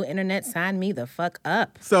 man, a new internet signed me the fuck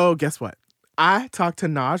up. So guess what? I talked to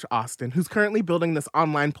Naj Austin, who's currently building this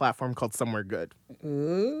online platform called Somewhere Good.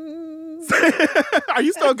 Ooh. Are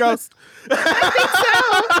you still a ghost? I think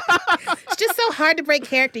so. It's just so hard to break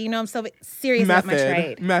character. I'm so serious about my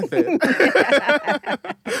trade. Method.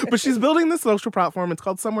 But she's building this social platform. It's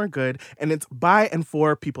called Somewhere Good, and it's by and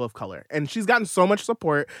for people of color. And she's gotten so much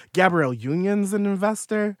support. Gabrielle Union's an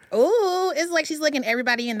investor. Ooh, it's like she's looking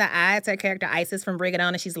everybody in the eye. It's her character Isis from Bring It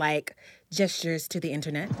On, and she's like, gestures to the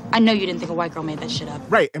internet. I know you didn't think a white girl made that shit up.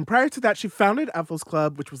 Right, and prior to that, she founded Ethel's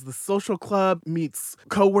Club, which was the social club meets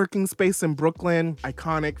co-working space in Brooklyn.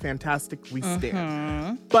 Iconic, fantastic, we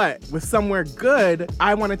stand. But with Somewhere Good,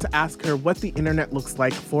 I wanted to ask her what the internet looks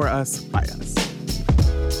like for us, by us.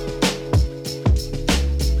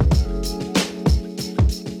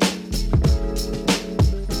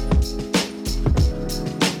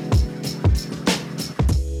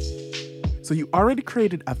 So you already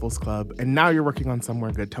created Ethel's Club, and now you're working on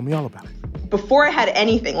Somewhere Good. Tell me all about it. Before I had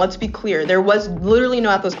anything, let's be clear, there was literally no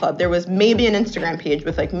Ethel's Club. There was maybe an Instagram page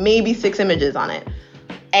with like maybe 6 images on it.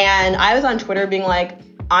 And I was on Twitter being like,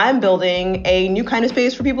 I'm building a new kind of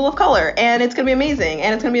space for people of color, and it's gonna be amazing,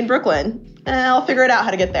 and it's gonna be in Brooklyn, and I'll figure it out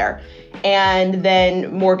how to get there. And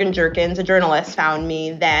then Morgan Jerkins, a journalist, found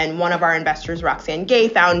me. Then one of our investors, Roxanne Gay,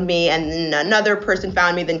 found me, and then another person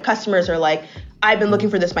found me. Then customers are like, I've been looking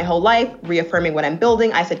for this my whole life, reaffirming what I'm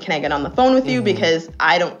building. I said, can I get on the phone with you? Because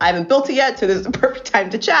I haven't built it yet, so this is the perfect time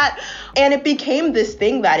to chat. And it became this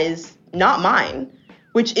thing that is not mine,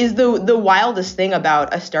 which is the wildest thing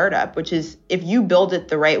about a startup, which is if you build it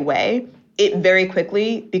the right way, it very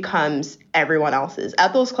quickly becomes everyone else's.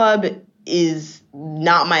 Ethel's Club is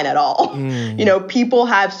not mine at all. People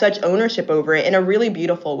have such ownership over it in a really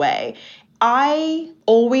beautiful way. I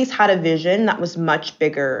always had a vision that was much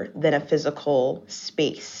bigger than a physical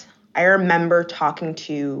space. I remember talking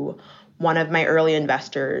to one of my early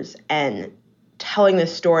investors and telling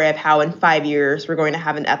this story of how in 5 years we're going to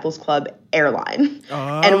have an Ethel's Club airline.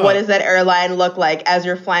 And what does that airline look like as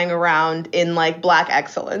you're flying around in like Black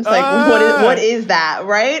excellence? Like what is that,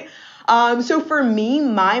 right? So for me,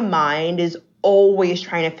 my mind is always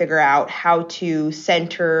trying to figure out how to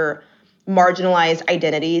center marginalized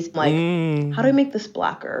identities. Like, how do I make this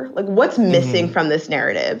Blacker? Like, what's missing from this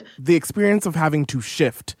narrative? The experience of having to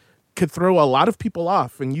shift could throw a lot of people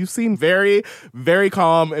off, and you seem very, very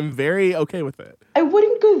calm and very okay with it. I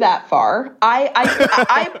wouldn't go that far.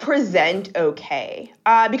 I present okay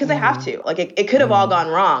because I have to. Like, it could have all gone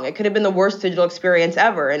wrong. It could have been the worst digital experience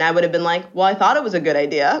ever, and I would have been like, well, I thought it was a good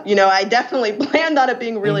idea. I definitely planned on it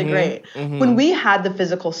being really great. When we had the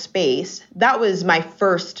physical space, that was my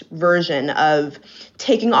first version of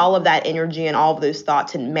taking all of that energy and all of those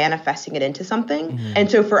thoughts and manifesting it into something. And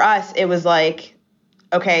so for us, it was like,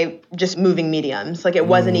 okay, just moving mediums. Like, it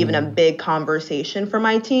wasn't even a big conversation for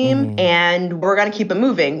my team, and we're going to keep it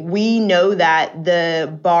moving. We know that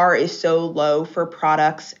the bar is so low for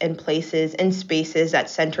products and places and spaces that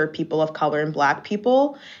center people of color and Black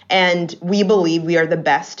people, and we believe we are the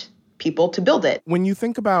best people to build it. When you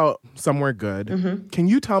think about Somewhere Good, can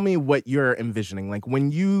you tell me what you're envisioning? Like,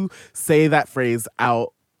 when you say that phrase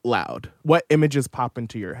out loud, what images pop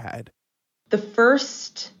into your head? The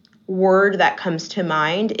first word that comes to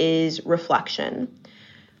mind is reflection.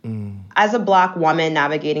 As a Black woman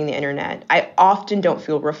navigating the internet, I often don't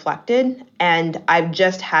feel reflected, and I've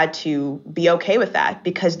just had to be okay with that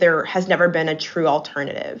because there has never been a true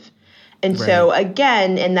alternative. And so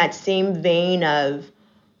again, in that same vein of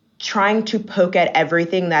trying to poke at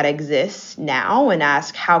everything that exists now and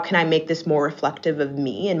ask, how can I make this more reflective of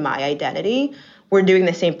me and my identity? We're doing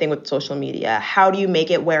the same thing with social media. How do you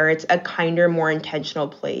make it where it's a kinder, more intentional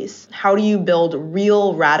place? How do you build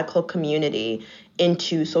real radical community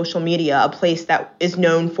into social media, a place that is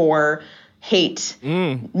known for hate,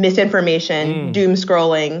 misinformation, doom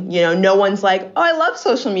scrolling? No one's like, oh, I love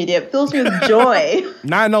social media. It fills me with joy.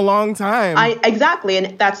 Not in a long time. Exactly.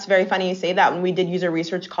 And that's very funny you say that. When we did user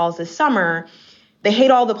research calls this summer, they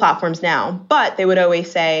hate all the platforms now, but they would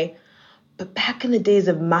always say, but back in the days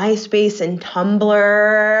of MySpace and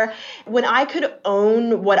Tumblr, when I could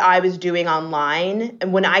own what I was doing online,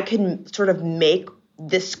 and when I could sort of make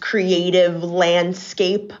this creative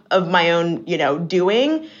landscape of my own,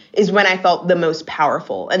 doing, is when I felt the most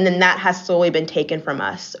powerful. And then that has slowly been taken from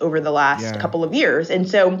us over the last couple of years. And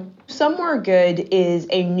so Somewhere Good is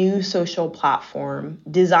a new social platform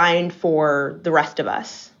designed for the rest of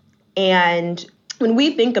us. And when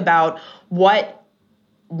we think about what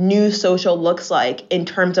new social looks like in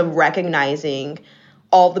terms of recognizing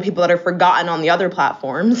all the people that are forgotten on the other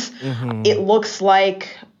platforms, it looks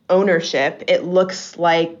like ownership, it looks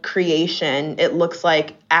like creation, it looks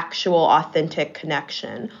like actual authentic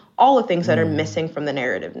connection, all the things that are missing from the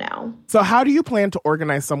narrative now. So how do you plan to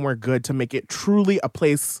organize Somewhere Good to make it truly a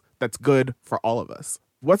place that's good for all of us?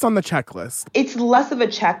 What's on the checklist? It's less of a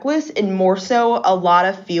checklist and more so a lot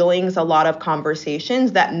of feelings, a lot of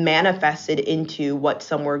conversations that manifested into what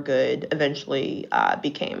Somewhere Good eventually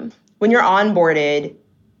became. When you're onboarded,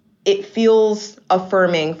 it feels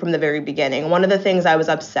affirming from the very beginning. One of the things I was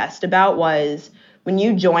obsessed about was when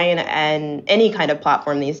you join any kind of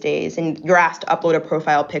platform these days and you're asked to upload a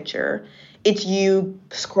profile picture, it's you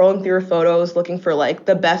scrolling through your photos, looking for like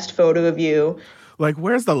the best photo of you. Like,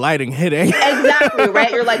 where's the lighting hitting? Exactly,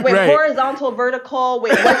 right? You're like, wait, horizontal, vertical,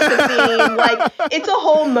 wait, what's the theme? Like, it's a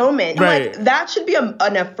whole moment. Right. Like, that should be an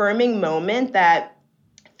affirming moment that,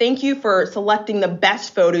 thank you for selecting the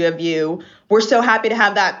best photo of you. We're so happy to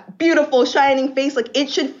have that beautiful, shining face. Like, it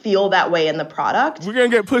should feel that way in the product. We're going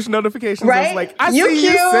to get push notifications. Right? It's like, I see you,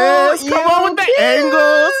 sis. Come on with the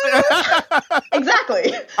angles.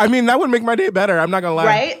 Exactly. I mean, that would make my day better. I'm not going to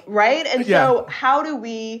lie. Right? And so how do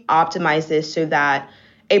we optimize this so that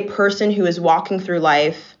a person who is walking through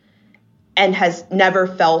life and has never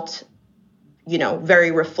felt,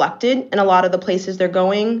 very reflected in a lot of the places they're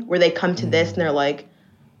going, where they come to this and they're like,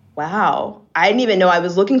 wow, I didn't even know I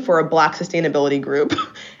was looking for a Black sustainability group.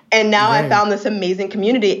 And now I found this amazing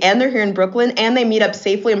community, and they're here in Brooklyn, and they meet up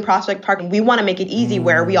safely in Prospect Park. And we want to make it easy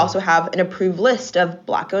where we also have an approved list of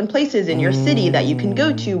Black-owned places in your city that you can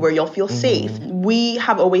go to where you'll feel safe. We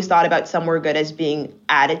have always thought about Somewhere Good as being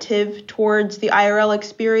additive towards the IRL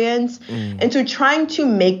experience. And so trying to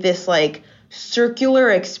make this like circular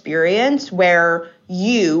experience where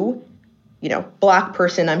you, Black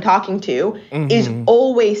person I'm talking to, is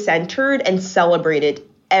always centered and celebrated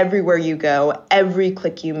everywhere you go, every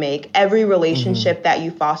click you make, every relationship that you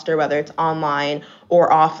foster, whether it's online or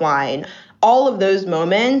offline. All of those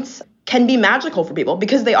moments can be magical for people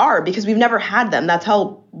because we've never had them. That's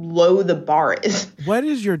how low the bar is. What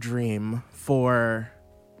is your dream for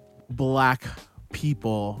Black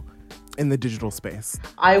people in the digital space?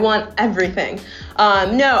 I want everything.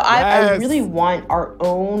 I really want our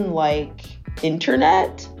own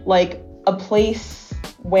internet, a place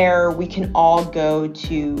where we can all go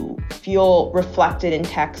to feel reflected in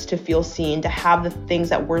text, to feel seen, to have the things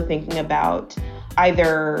that we're thinking about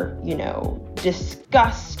either,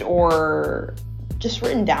 discussed or just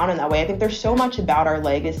written down in that way. I think there's so much about our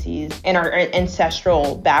legacies and our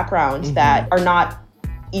ancestral backgrounds that are not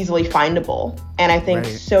easily findable. And I think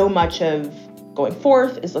so much of going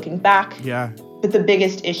forth is looking back. Yeah. But the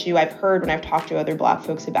biggest issue I've heard when I've talked to other Black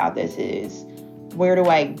folks about this is, where do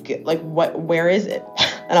I get, where is it?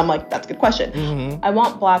 And I'm like, that's a good question. I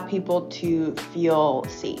want Black people to feel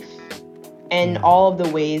safe in all of the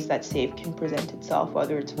ways that safe can present itself,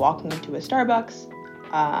 whether it's walking into a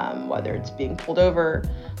Starbucks, whether it's being pulled over,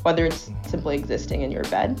 whether it's simply existing in your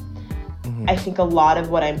bed. I think a lot of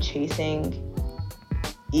what I'm chasing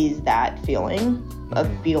is that feeling of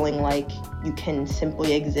feeling like you can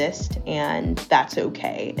simply exist and that's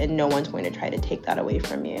okay. And no one's going to try to take that away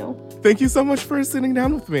from you. Thank you so much for sitting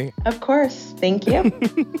down with me. Of course. Thank you. Learn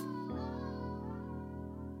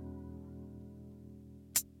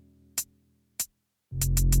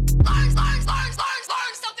something from this. Learn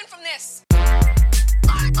something from this.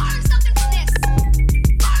 Learn something from this.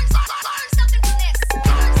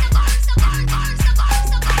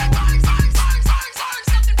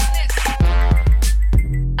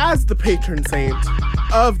 As the patron saint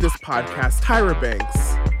of this podcast, Tyra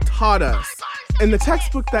Banks taught us in the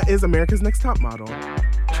textbook that is America's Next Top Model.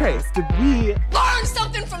 Trace, did we learn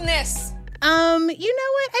something from this? You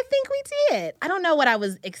know what? I think we did. I don't know what I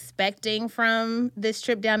was expecting from this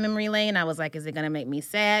trip down memory lane. I was like, is it going to make me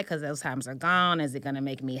sad because those times are gone? Is it going to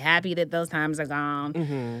make me happy that those times are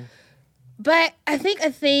gone? But I think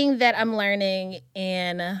a thing that I'm learning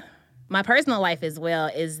in my personal life as well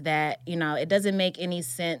is that, it doesn't make any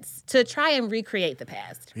sense to try and recreate the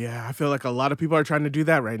past. Yeah, I feel like a lot of people are trying to do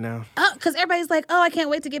that right now. Because everybody's like, I can't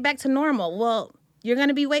wait to get back to normal. Well, you're going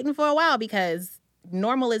to be waiting for a while because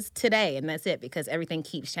normal is today, and that's it, because everything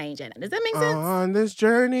keeps changing. Does that make sense? On this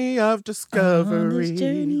journey of discovery.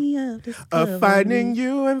 Of finding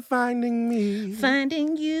you and finding me.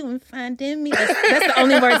 Finding you and finding me. That's the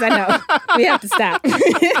only words I know. We have to stop.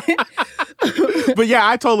 But yeah,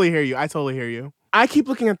 I totally hear you. I keep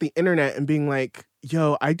looking at the internet and being like,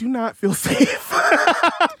 yo, I do not feel safe.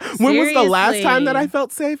 When was the last time that I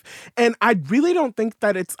felt safe? And I really don't think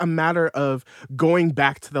that it's a matter of going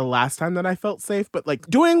back to the last time that I felt safe, but like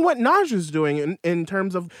doing what Naja's doing in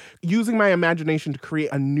terms of using my imagination to create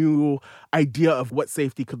a new idea of what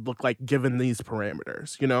safety could look like given these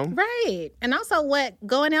parameters, you know? Right. And also what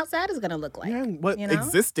going outside is going to look like. Yeah, what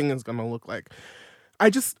existing is going to look like. I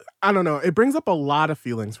don't know. It brings up a lot of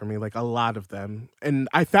feelings for me, like a lot of them. And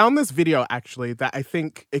I found this video, actually, that I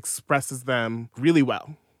think expresses them really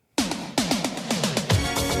well. Did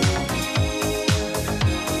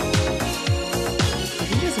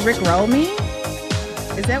you just Rickroll me?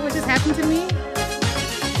 Is that what just happened to me?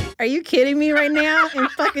 Are you kidding me right now in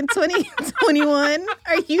fucking 2021?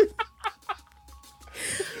 Are you...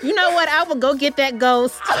 You know what? I will go get that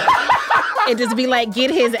ghost and just be like, get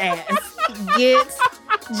his ass. Get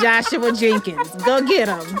Joshua Jenkins. Go get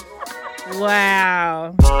him.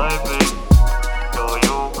 Wow.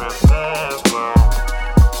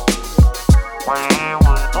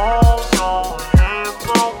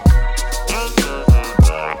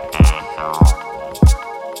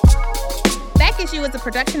 Back Issue is a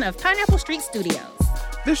production of Pineapple Street Studios.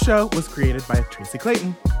 This show was created by Tracy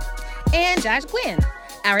Clayton and Josh Gwynn.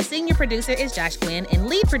 Our senior producer is Josh Gwynn, and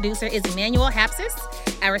lead producer is Emmanuel Hapsis.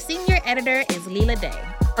 Our senior editor is Leela Day.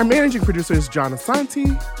 Our managing producer is John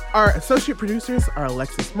Asante. Our associate producers are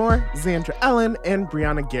Alexis Moore, Xandra Ellen, and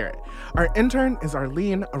Brianna Garrett. Our intern is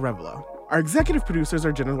Arlene Arevalo. Our executive producers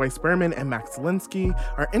are Jenna Weiss-Berman and Max Zelinsky.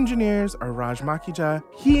 Our engineers are Raj Makija.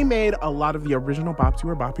 He made a lot of the original bops you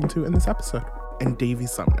were bopping to in this episode. And Davey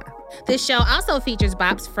Sumner. This show also features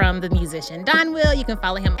bops from the musician Don Will. You can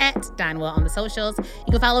follow him at Don Will on the socials.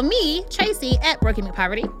 You can follow me, Tracy, at Broken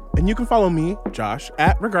McPoverty. And you can follow me, Josh,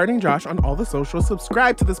 at Regarding Josh on all the socials.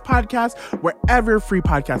 Subscribe to this podcast wherever free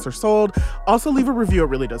podcasts are sold. Also, leave a review. It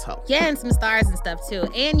really does help. Yeah, and some stars and stuff, too.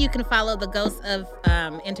 And you can follow the ghosts of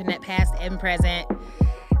internet past and present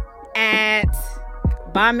at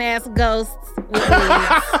Bomb Ass Ghosts with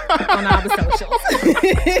on all the socials.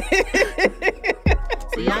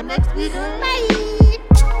 See y'all next week. Bye.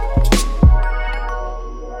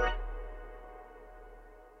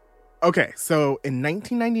 Okay, so in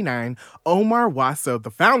 1999, Omar Wasso,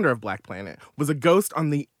 the founder of Black Planet, was a ghost on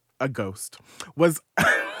the... A ghost. Was...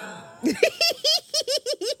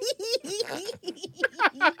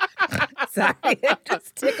 Sorry, that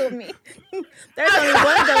just tickled me. There's only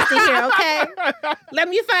one ghost in here, okay? Let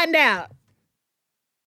me find out.